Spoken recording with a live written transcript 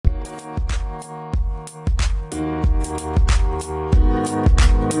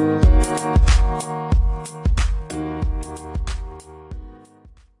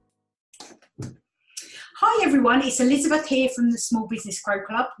everyone, it's Elizabeth here from the Small Business Grow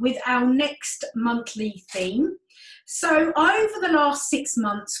Club with our next monthly theme. So over the last 6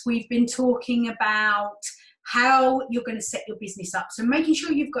 months, we've been talking about how you're going to set your business up. So making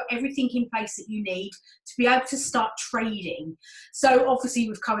sure you've got everything in place that you need to be able to start trading. So obviously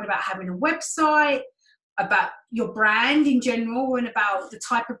we've covered about having a website, about your brand in general, and about the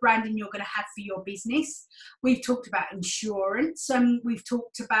type of branding you're going to have for your business. We've talked about insurance, and we've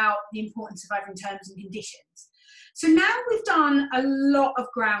talked about the importance of having terms and conditions. So now we've done a lot of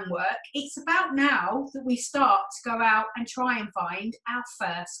groundwork. It's about now that we start to go out and try and find our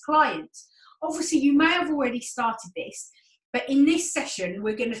first client. Obviously, you may have already started this, but in this session,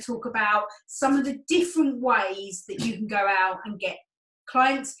 we're going to talk about some of the different ways that you can go out and get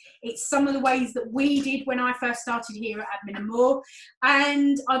clients. It's some of the ways that we did when I first started here at Admin & More,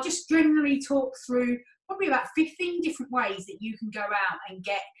 and I'll just generally talk through probably about 15 different ways that you can go out and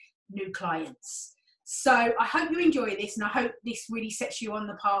get new clients. So I hope you enjoy this, and I hope this really sets you on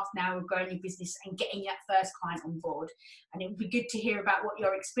the path now of growing your business and getting that first client on board. And it would be good to hear about what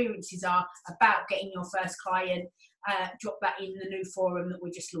your experiences are about getting your first client. Drop that in the new forum that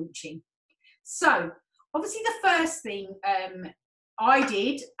we're just launching. So obviously the first thing I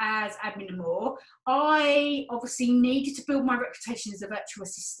did as Admin & More, I obviously needed to build my reputation as a virtual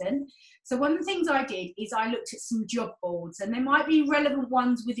assistant. So one of the things I did is I looked at some job boards, and there might be relevant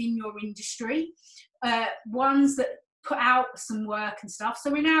ones within your industry, ones that put out some work and stuff.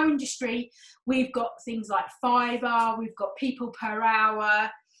 So in our industry, we've got things like Fiverr, we've got People Per Hour,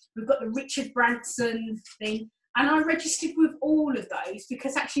 we've got the Richard Branson thing. And I registered with all of those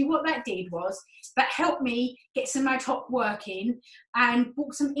because actually what that did was that helped me get some ad hoc work in and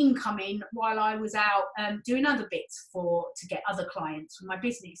brought some income in while I was out doing other bits to get other clients for my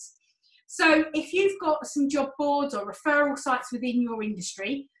business. So if you've got some job boards or referral sites within your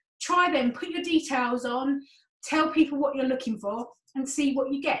industry, try them, put your details on, tell people what you're looking for and see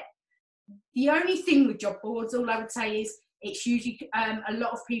what you get. The only thing with job boards, all I would say is, it's usually a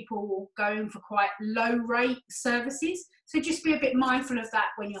lot of people going for quite low rate services. So just be a bit mindful of that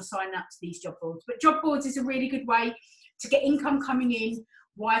when you're signing up to these job boards. But job boards is a really good way to get income coming in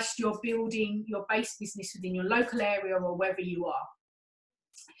whilst you're building your base business within your local area or wherever you are.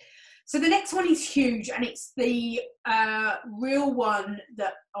 So the next one is huge, and it's the real one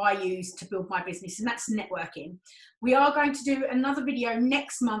that I use to build my business, and that's networking. We are going to do another video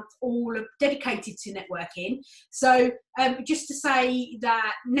next month all dedicated to networking. So just to say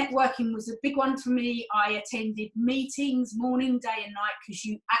that networking was a big one for me. I attended meetings morning, day and night because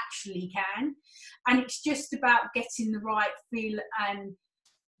you actually can. And it's just about getting the right feel and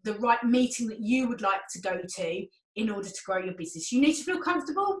the right meeting that you would like to go to in order to grow your business. You need to feel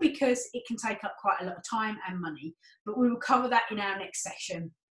comfortable because it can take up quite a lot of time and money, but we will cover that in our next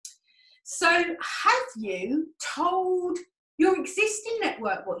session. So have you told your existing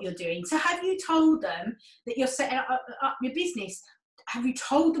network what you're doing? So have you told them that you're setting up your business? Have you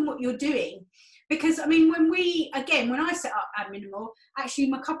told them what you're doing? Because I mean, when I set up Admin & More,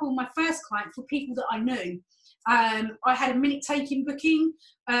 actually a couple of my first clients were people that I knew. I had a minute taking booking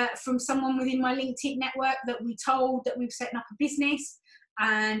from someone within my LinkedIn network that we told that we were setting up a business,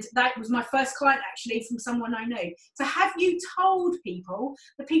 and that was my first client actually from someone I knew. So have you told people,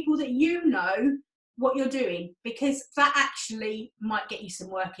 the people that you know, what you're doing? Because that actually might get you some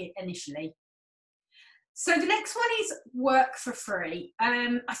work initially. So the next one is work for free.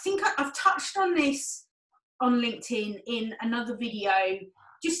 I think I've touched on this on LinkedIn in another video,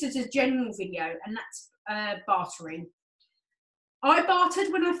 just as a general video, and that's bartering. I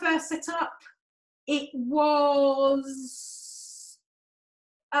bartered when I first set up. It was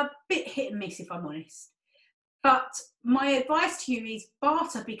a bit hit and miss, if I'm honest. But my advice to you is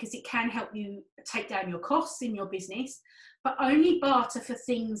barter because it can help you take down your costs in your business, but only barter for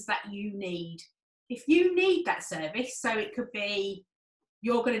things that you need. If you need that service, so it could be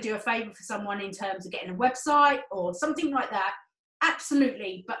you're going to do a favour for someone in terms of getting a website or something like that,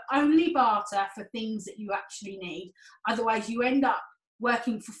 absolutely, but only barter for things that you actually need. Otherwise, you end up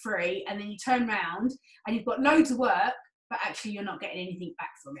working for free and then you turn around and you've got loads of work, but actually you're not getting anything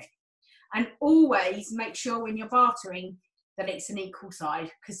back from it. And always make sure when you're bartering that it's an equal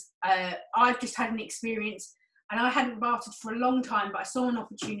side, because I've just had an experience, and I hadn't bartered for a long time, but I saw an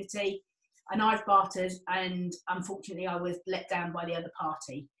opportunity and I've bartered, and unfortunately I was let down by the other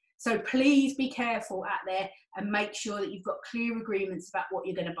party. So please be careful out there and make sure that you've got clear agreements about what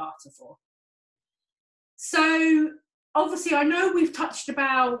you're going to barter for. So obviously I know we've touched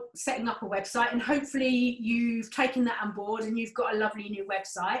about setting up a website, and hopefully you've taken that on board and you've got a lovely new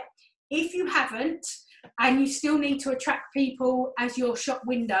website. If you haven't, and you still need to attract people as your shop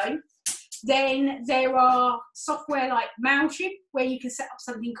window, Then there are software like Mailchimp where you can set up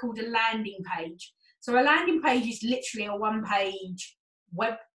something called a landing page. So a landing page is literally a one-page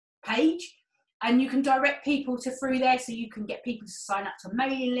web page, and you can direct people through there, so you can get people to sign up to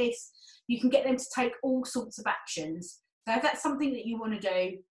mailing lists. You can get them to take all sorts of actions. So if that's something that you want to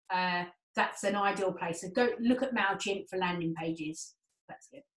do, that's an ideal place. So go look at Mailchimp for landing pages. That's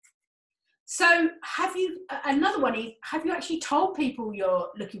good. So another one is, have you actually told people you're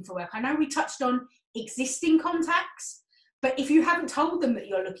looking for work? I know we touched on existing contacts, but if you haven't told them that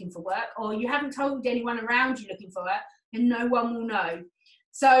you're looking for work, or you haven't told anyone around you looking for work, then no one will know.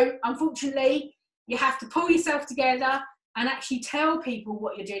 So unfortunately, you have to pull yourself together and actually tell people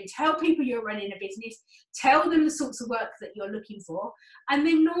what you're doing, tell people you're running a business, tell them the sorts of work that you're looking for, and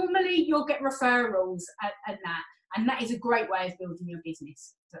then normally you'll get referrals and that is a great way of building your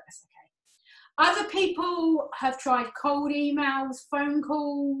business. So that's okay. Other people have tried cold emails, phone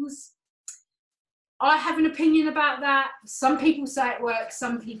calls. I have an opinion about that. Some people say it works,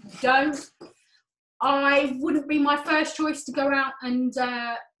 some people don't. I wouldn't be my first choice to go out and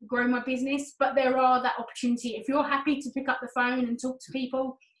grow my business, but there are that opportunity. If you're happy to pick up the phone and talk to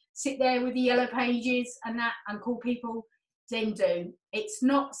people, sit there with the yellow pages and call people, then do. It's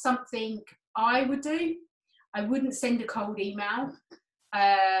not something I would do. I wouldn't send a cold email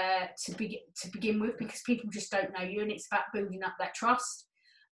to begin with, because people just don't know you, and it's about building up that trust.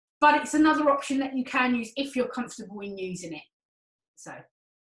 But it's another option that you can use if you're comfortable in using it. So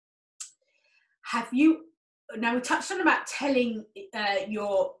now we touched on about telling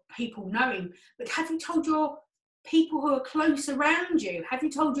your people knowing, but have you told your people who are close around you? Have you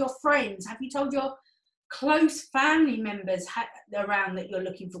told your friends? Have you told your close family members around that you're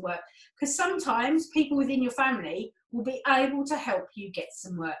looking for work? Because sometimes people within your family will be able to help you get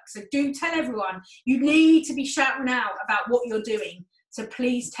some work. So do tell everyone. You need to be shouting out about what you're doing. So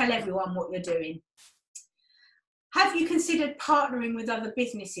please tell everyone what you're doing. Have you considered partnering with other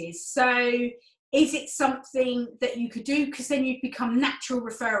businesses? So is it something that you could do? Because then you'd become natural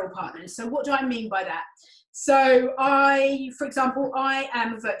referral partners. So what do I mean by that? So for example, I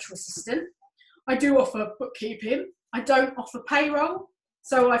am a virtual assistant. I do offer bookkeeping. I don't offer payroll.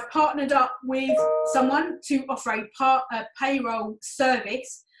 So I've partnered up with someone to offer a payroll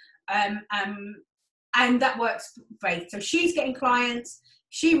service, and that works great. So she's getting clients,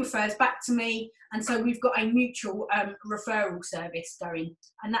 she refers back to me, and so we've got a mutual referral service going,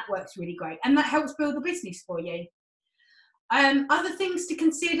 and that works really great, and that helps build a business for you. Other things to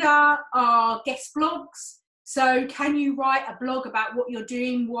consider are guest blogs. So can you write a blog about what you're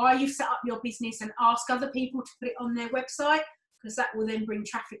doing, why you've set up your business, and ask other people to put it on their website, because that will then bring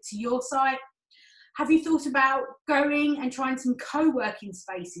traffic to your site. Have you thought about going and trying some co-working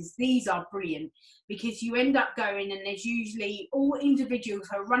spaces? These are brilliant, because you end up going and there's usually all individuals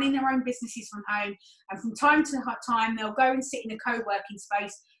who are running their own businesses from home, and from time to time they'll go and sit in a co-working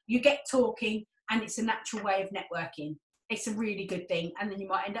space. You get talking, and it's a natural way of networking. It's a really good thing, and then you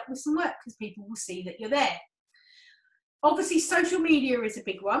might end up with some work because people will see that you're there. Obviously, social media is a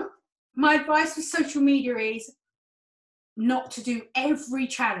big one. My advice with social media is not to do every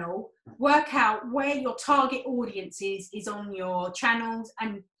channel. Work out where your target audience is on your channels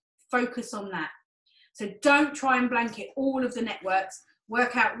and focus on that. So don't try and blanket all of the networks.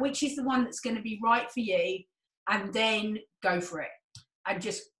 Work out which is the one that's going to be right for you, and then go for it. And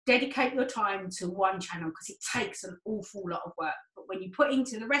just dedicate your time to one channel, because it takes an awful lot of work. But when you put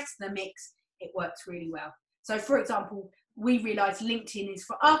into the rest of the mix, it works really well. So for example, we realised LinkedIn is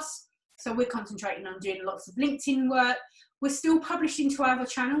for us. So we're concentrating on doing lots of LinkedIn work. We're still publishing to other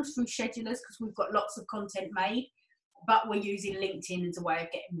channels through schedulers because we've got lots of content made, but we're using LinkedIn as a way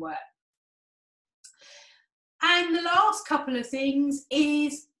of getting work. And the last couple of things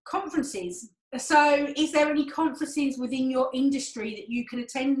is conferences. So is there any conferences within your industry that you can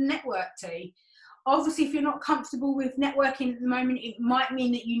attend and network to? Obviously, if you're not comfortable with networking at the moment, it might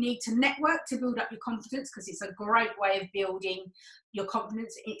mean that you need to network to build up your confidence, because it's a great way of building your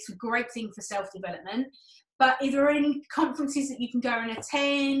confidence. It's a great thing for self-development. But are there any conferences that you can go and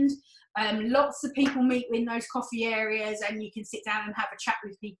attend? Lots of people meet in those coffee areas, and you can sit down and have a chat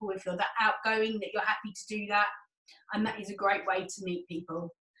with people if you're that outgoing that you're happy to do that. And that is a great way to meet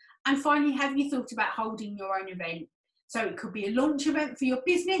people. And finally, have you thought about holding your own event? So it could be a launch event for your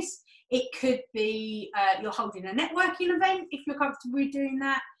business. It could be you're holding a networking event if you're comfortable with doing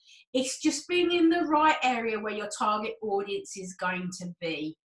that. It's just being in the right area where your target audience is going to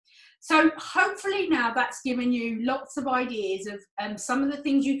be. So hopefully now that's given you lots of ideas of some of the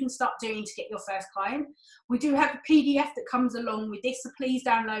things you can start doing to get your first client. We do have a PDF that comes along with this, so please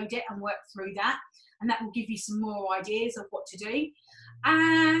download it and work through that. And that will give you some more ideas of what to do.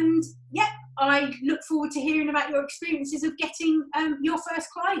 And yeah, I look forward to hearing about your experiences of getting your first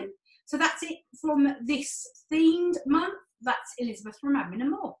client. So that's it from this themed month. That's Elizabeth from Admin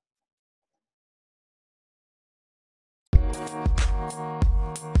and More.